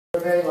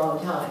a very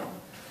long time.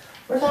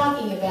 We're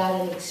talking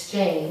about an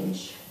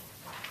exchange.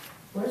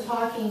 We're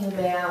talking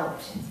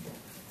about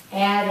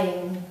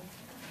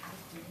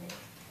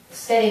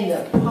setting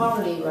the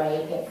poverty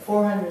rate at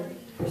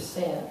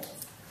 400%,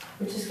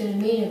 which is going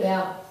to mean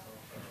about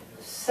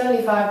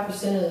 75%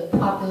 of the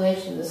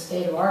population of the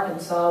state of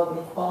Arkansas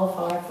would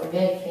qualify for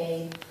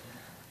Medicaid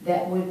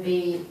that would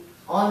be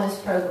on this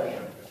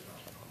program.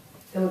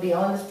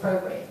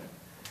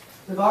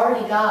 We've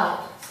already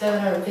got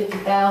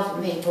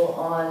 750,000 people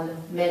on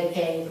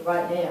Medicaid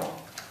right now.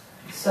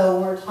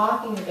 So we're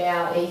talking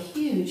about a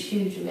huge,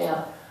 huge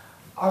amount.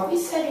 Are we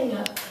setting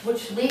up,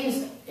 which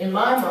leaves, in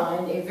my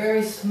mind, a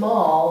very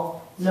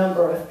small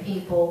number of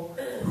people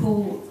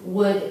who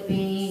would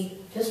be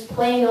just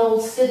plain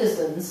old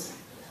citizens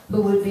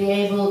who would be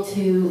able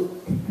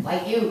to,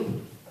 like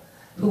you,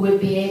 who would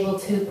be able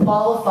to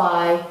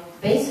qualify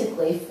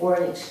basically for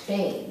an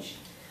exchange?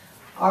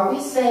 Are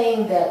we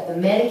saying that the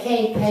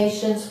Medicaid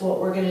patients, what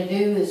we're going to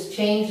do is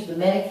change the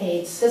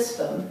Medicaid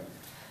system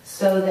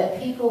so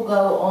that people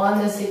go on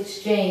this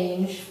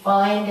exchange,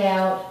 find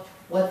out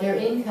what their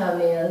income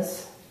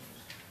is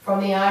from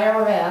the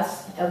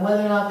IRS and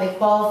whether or not they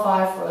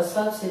qualify for a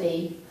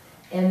subsidy,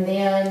 and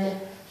then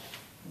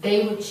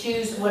they would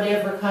choose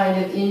whatever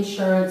kind of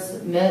insurance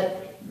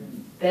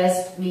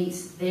best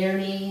meets their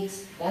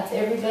needs? That's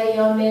everybody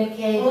on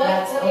Medicaid? Well,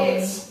 let me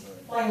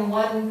explain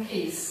one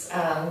piece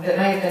that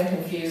may have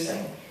been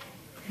confusing.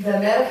 The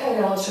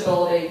Medicaid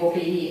eligibility will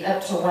be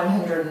up to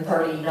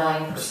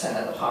 139%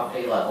 of the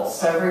poverty level.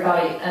 So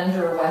everybody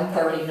under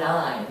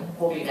 139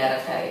 will be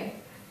Medicaid.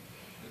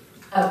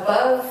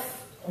 Above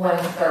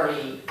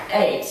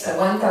 138, so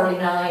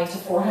 139 to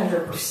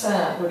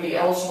 400% would be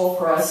eligible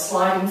for a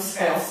sliding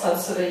scale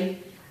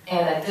subsidy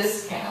and a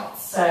discount.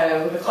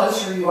 So the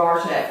closer you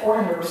are to that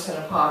 400%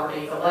 of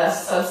poverty, the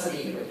less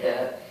subsidy you would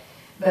get.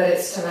 But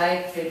it's to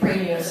make the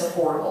premiums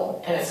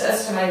affordable. And it's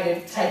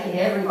estimated taking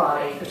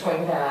everybody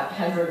between that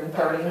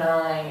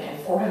 139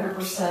 and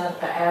 400%,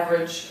 the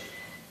average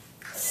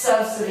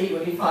subsidy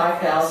would be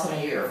 $5,000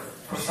 a year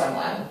for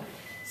someone.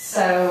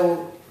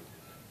 So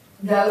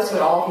those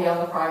would all be on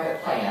the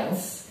private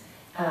plans.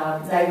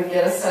 They would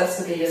get a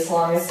subsidy as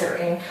long as their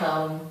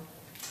income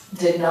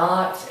did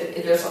not,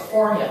 there's a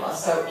formula.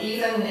 So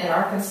even in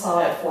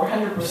Arkansas at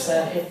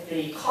 400%, if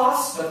the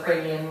cost of the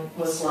premium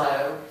was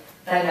low,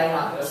 they may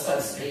not get a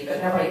subsidy,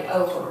 but nobody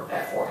over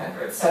that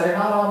 400. So they're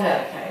not on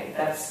Medicaid.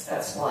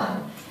 That's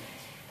one.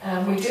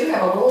 We do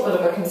have a little bit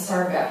of a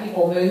concern about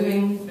people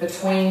moving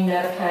between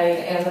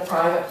Medicaid and the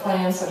private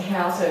plans and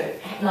how to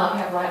not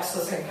have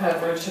lapses in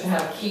coverage and how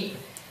to keep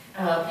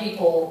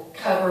people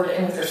covered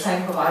in with their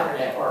same provider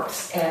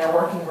networks, and are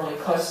working really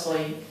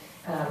closely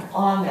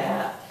on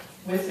that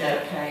with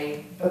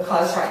Medicaid,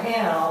 because right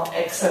now,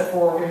 except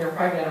for when you're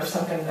pregnant or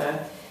something,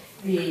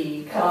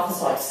 the cutoff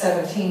is like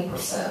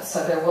 17%.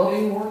 So there will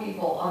be more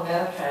people on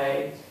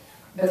Medicaid,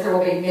 but there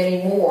will be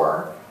many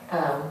more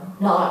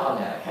not on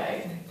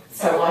Medicaid.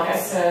 So like I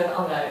said,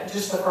 on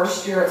just the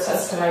first year, it's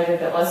estimated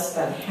that less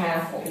than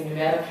half will be new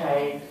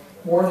Medicaid,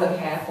 more than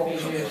half will be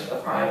new to the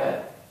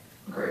private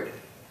group.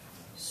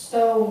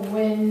 So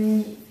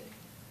when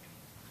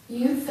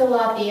you fill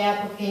out the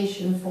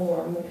application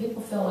form, when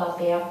people fill out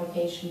the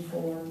application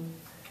form,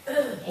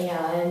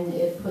 and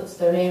it puts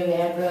their name and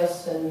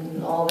address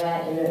and all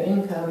that and their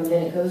income, and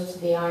then it goes to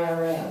the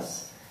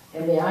IRS.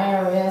 And the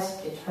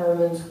IRS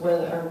determines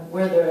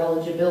where their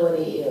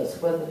eligibility is,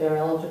 whether they're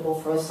eligible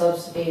for a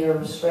subsidy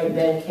or straight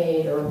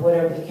Medicaid or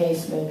whatever the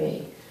case may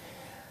be.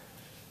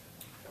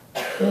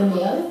 Then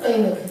the other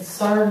thing that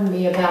concerned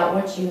me about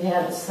what you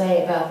had to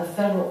say about the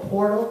federal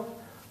portal,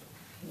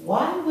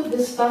 why would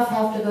this stuff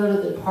have to go to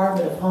the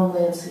Department of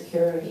Homeland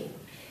Security?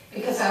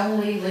 Because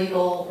only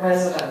legal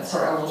residents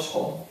are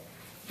eligible.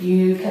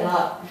 You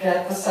cannot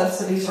get the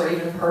subsidies or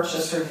even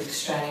purchase through the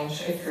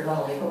exchange if you're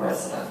not a legal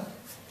resident.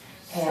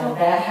 And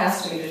that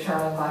has to be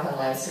determined by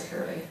Homeland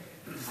Security.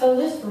 So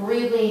this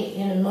really,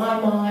 in my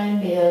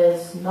mind,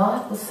 is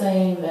not the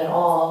same at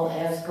all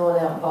as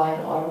going out and buying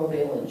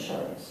automobile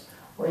insurance,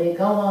 where you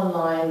go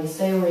online, you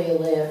say where you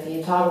live,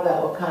 you talk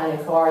about what kind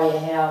of car you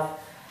have,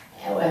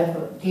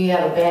 do you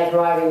have a bad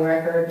driving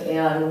record,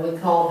 and they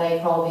call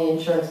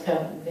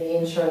the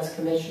insurance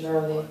commissioner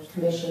or the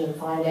commission and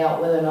find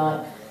out whether or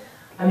not.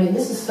 I mean,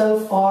 this is so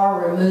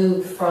far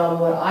removed from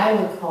what I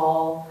would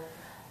call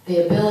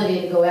the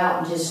ability to go out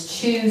and just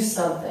choose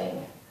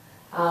something.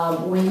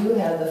 When you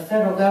have the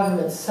federal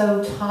government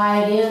so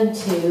tied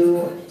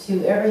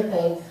into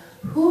everything,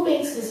 who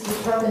makes this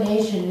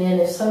determination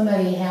then if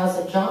somebody has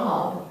a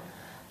job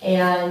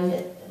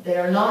and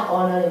they're not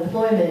on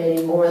unemployment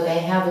anymore, they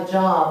have a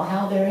job,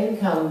 how their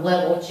income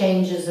level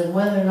changes and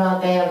whether or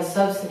not they have a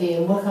subsidy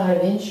and what kind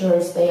of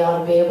insurance they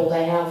ought to be able to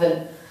have?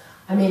 And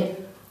I mean,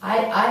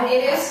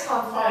 it is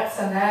complex,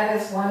 and that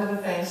is one of the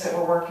things that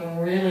we're working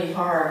really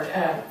hard.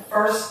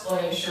 First,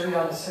 let me assure you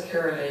on the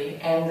security,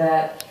 and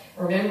that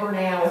remember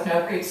now with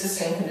no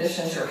pre-existing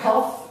conditions, your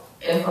health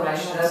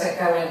information doesn't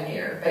go in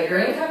here, but your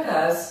income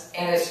does,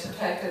 and it's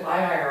protected by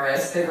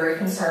IRS. They're very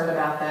concerned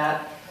about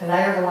that, and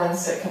they are the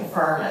ones that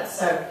confirm it.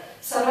 So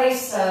somebody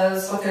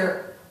says what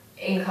their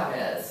income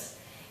is.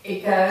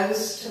 It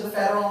goes to the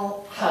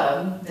federal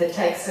hub that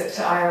takes it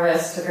to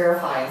IRS to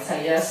verify and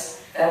say,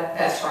 yes,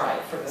 that's right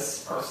for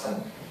this person.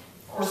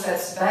 Of course,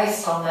 that's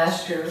based on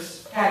last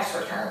year's tax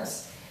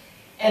returns.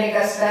 And it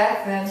goes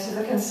back then to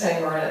the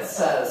consumer and it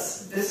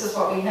says, this is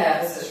what we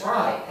have, is this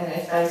right? And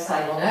if they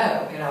say, well,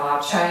 no, you know,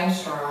 I've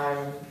changed, or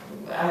I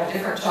have a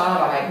different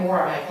job, I make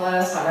more, I make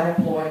less, I'm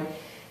unemployed,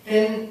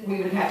 then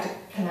we would have to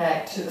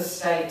connect to the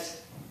state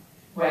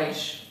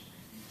wage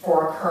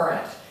for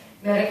current.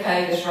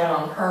 Medicaid is run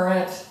on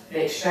current,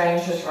 the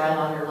exchange is run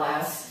on your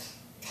last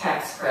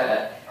tax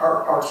credit,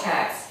 or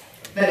tax.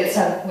 But it's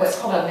what's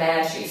called a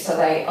MAGI, so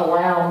they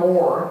allow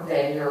more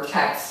than your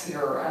tax,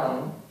 your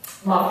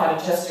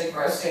modified adjusted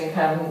gross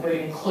income would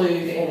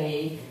include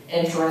any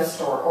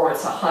interest, or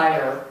it's a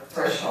higher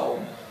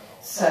threshold.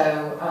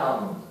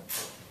 So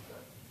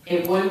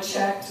it would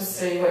check to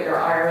see what your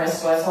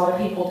IRS was. A lot of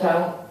people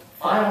don't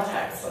file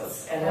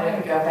taxes, and then it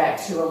would go back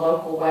to a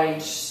local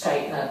wage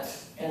statement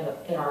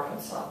in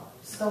Arkansas.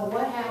 So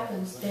what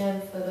happens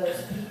then for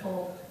those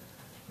people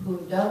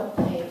who don't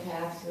pay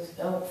taxes,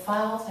 don't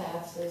file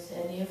taxes,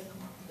 and if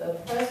the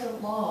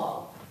present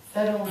law,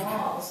 federal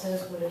law,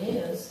 says what it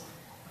is,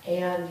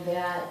 and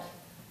that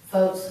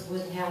folks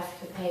would have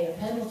to pay a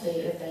penalty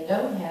if they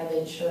don't have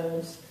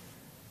insurance?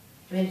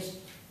 I mean, it's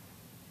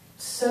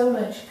so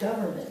much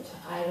government.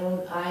 How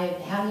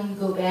do you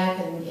go back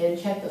and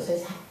check those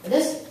things?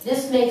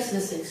 This makes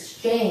this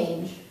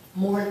exchange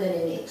more than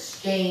an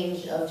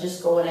exchange of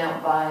just going out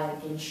and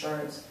buying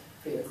insurance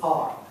for your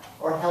car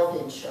or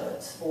health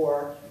insurance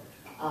for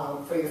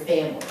your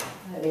family.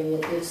 I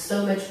mean, it's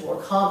so much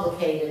more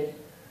complicated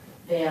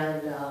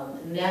than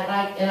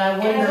that. And I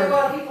wonder. And I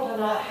want people to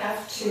not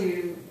have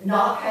to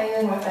not pay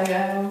in what they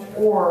owe,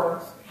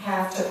 or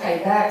have to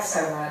pay back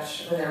so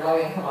much when they're low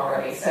income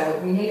already. So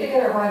we need to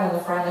get it right on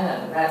the front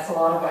end. That's a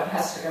lot of what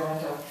has to go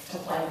into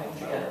planning to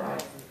get it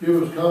right. It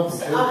was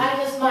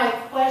complicated. My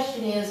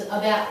question is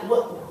about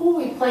who are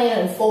we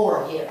planning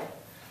for here?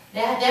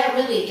 That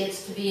really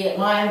gets to be, in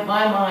my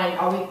mind,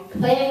 are we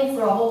planning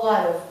for a whole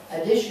lot of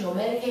additional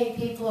Medicaid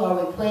people?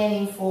 Are we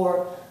planning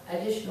for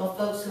additional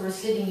folks who are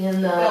sitting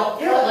in the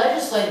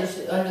legislators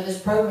under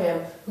this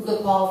program who could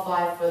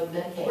qualify for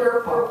Medicaid?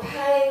 We're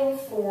paying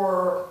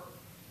for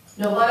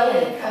low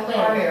income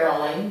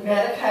primarily.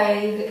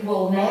 Medicaid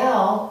will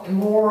now,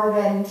 more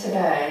than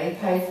today,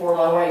 pay for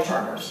low wage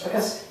earners,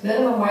 because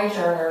minimum wage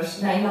earners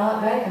may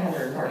not make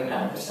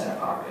 139% of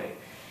poverty,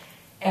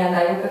 and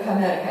they would become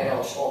Medicaid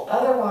eligible.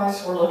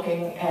 Otherwise, we're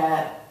looking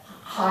at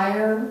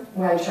higher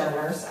wage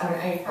earners. I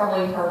mean, you've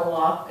probably heard a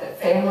lot that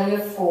family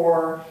of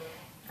four,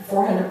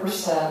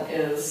 400%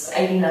 is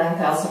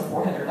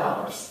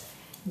 $89,400.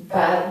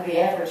 But the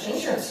average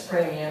insurance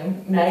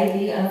premium may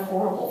be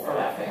unaffordable for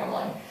that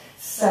family.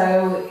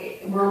 So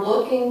we're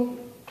looking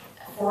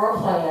for a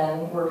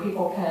plan where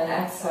people can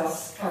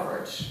access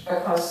coverage,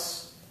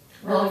 because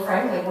really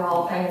frankly we're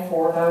all paying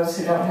for those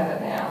who don't have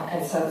it now.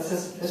 And so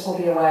this will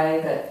be a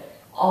way that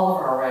all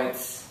of our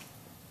rates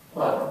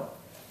lower.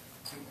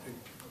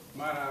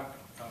 Might I,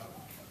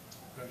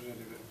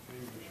 Representative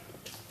English?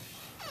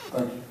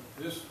 Thank you.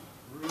 This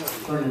really,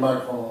 Turn your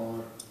microphone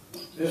on.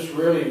 this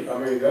really, I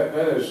mean, that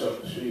is,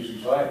 she's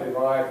exactly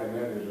right, and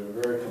that is a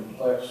very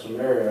complex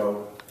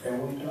scenario,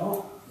 and we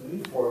don't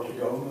need for it to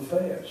go to the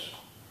feds.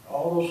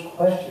 All those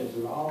questions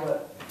and all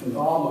that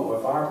involvement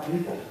with our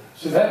people.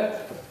 So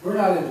that, we're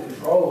not in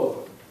control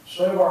of,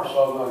 state of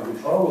Arkansas is not in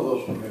control of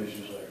those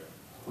provisions there.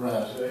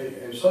 Right. See?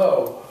 And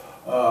so,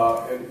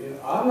 and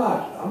I'm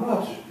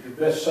not your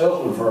best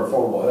salesman for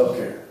affordable health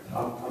care.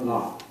 I'm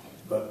not.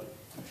 But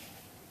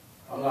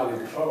I'm not in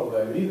control of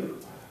that either.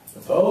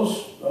 But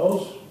those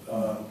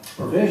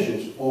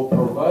provisions will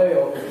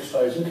prevail if it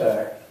stays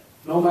intact,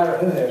 no matter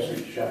who has the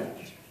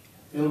exchange.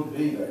 It'll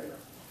be there.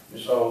 And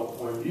so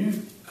when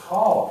you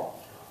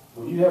call,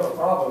 when you have a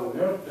problem, and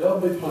there'll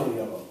be plenty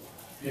of them.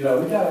 You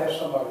know, we got to have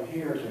somebody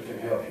here that can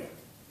help you.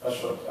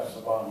 That's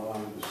the bottom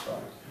line of this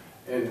thing.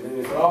 And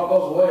if it all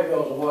goes away, it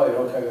goes away.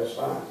 Okay, that's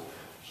fine.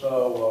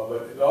 So,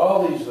 but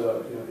all these,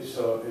 it's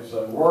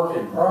a work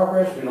in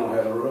progress. We don't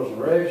have the rules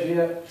and regs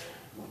yet.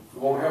 We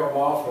won't have them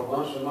off for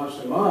months and months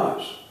and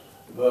months.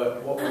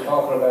 But what we're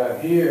talking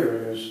about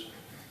here is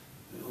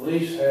at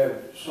least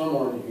have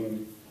someone you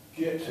can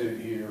get to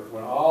here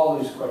when all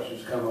these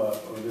questions come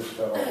up with this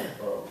federal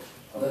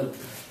program.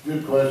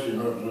 Good question,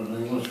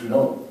 Representative English. We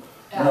don't.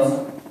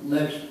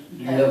 Next, do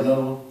you have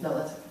another one? No,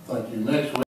 that's Thank you. Next.